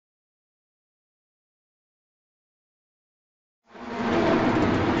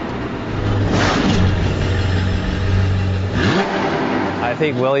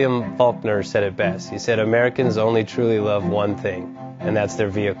think William Faulkner said it best. He said, Americans only truly love one thing, and that's their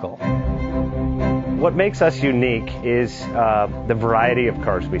vehicle. What makes us unique is the variety of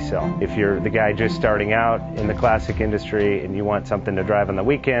cars we sell. If you're the guy just starting out in the classic industry and you want something to drive on the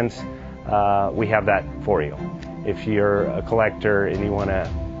weekends, we have that for you. If you're a collector and you want to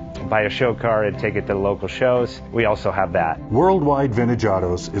buy a show car and take it to the local shows, we also have that. Worldwide Vintage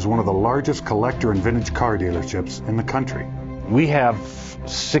Autos is one of the largest collector and vintage car dealerships in the country. We have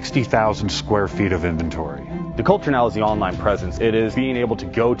 60,000 square feet of inventory. The culture now is the online presence. It is being able to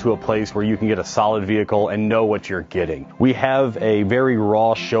go to a place where you can get a solid vehicle and know what you're getting. We have a very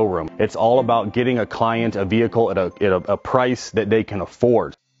raw showroom. It's all about getting a client a vehicle at a price that they can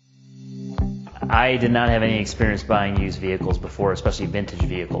afford. I did not have any experience buying used vehicles before, especially vintage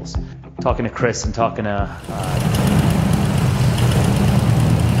vehicles. Talking to Chris and talking to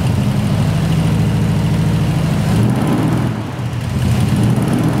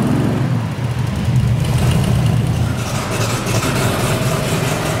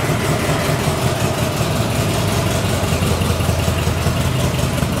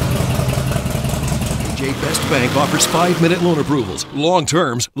Best Bank offers 5-minute loan approvals, long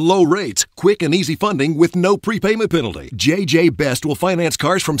terms, low rates, quick and easy funding with no prepayment penalty. JJ Best will finance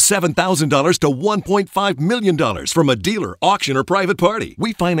cars from $7,000 to $1.5 million from a dealer, auction, or private party.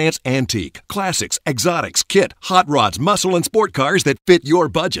 We finance antique, classics, exotics, kit, hot rods, muscle, and sport cars that fit your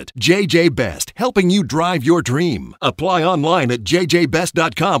budget. JJ Best, helping you drive your dream. Apply online at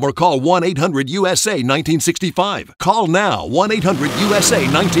jjbest.com or call 1-800-USA-1965. Call now,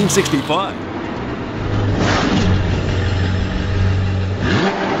 1-800-USA-1965.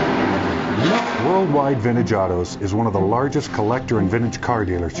 Worldwide Vintage Autos is one of the largest collector and vintage car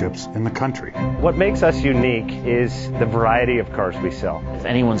dealerships in the country. What makes us unique is the variety of cars we sell. if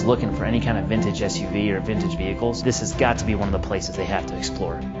anyone's looking for any kind of vintage SUV or vintage vehicles, this has got to be one of the places they have to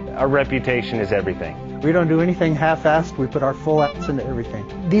explore. Our reputation is everything. We don't do anything half-assed. We put our full efforts into everything.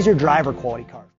 These are driver quality cars.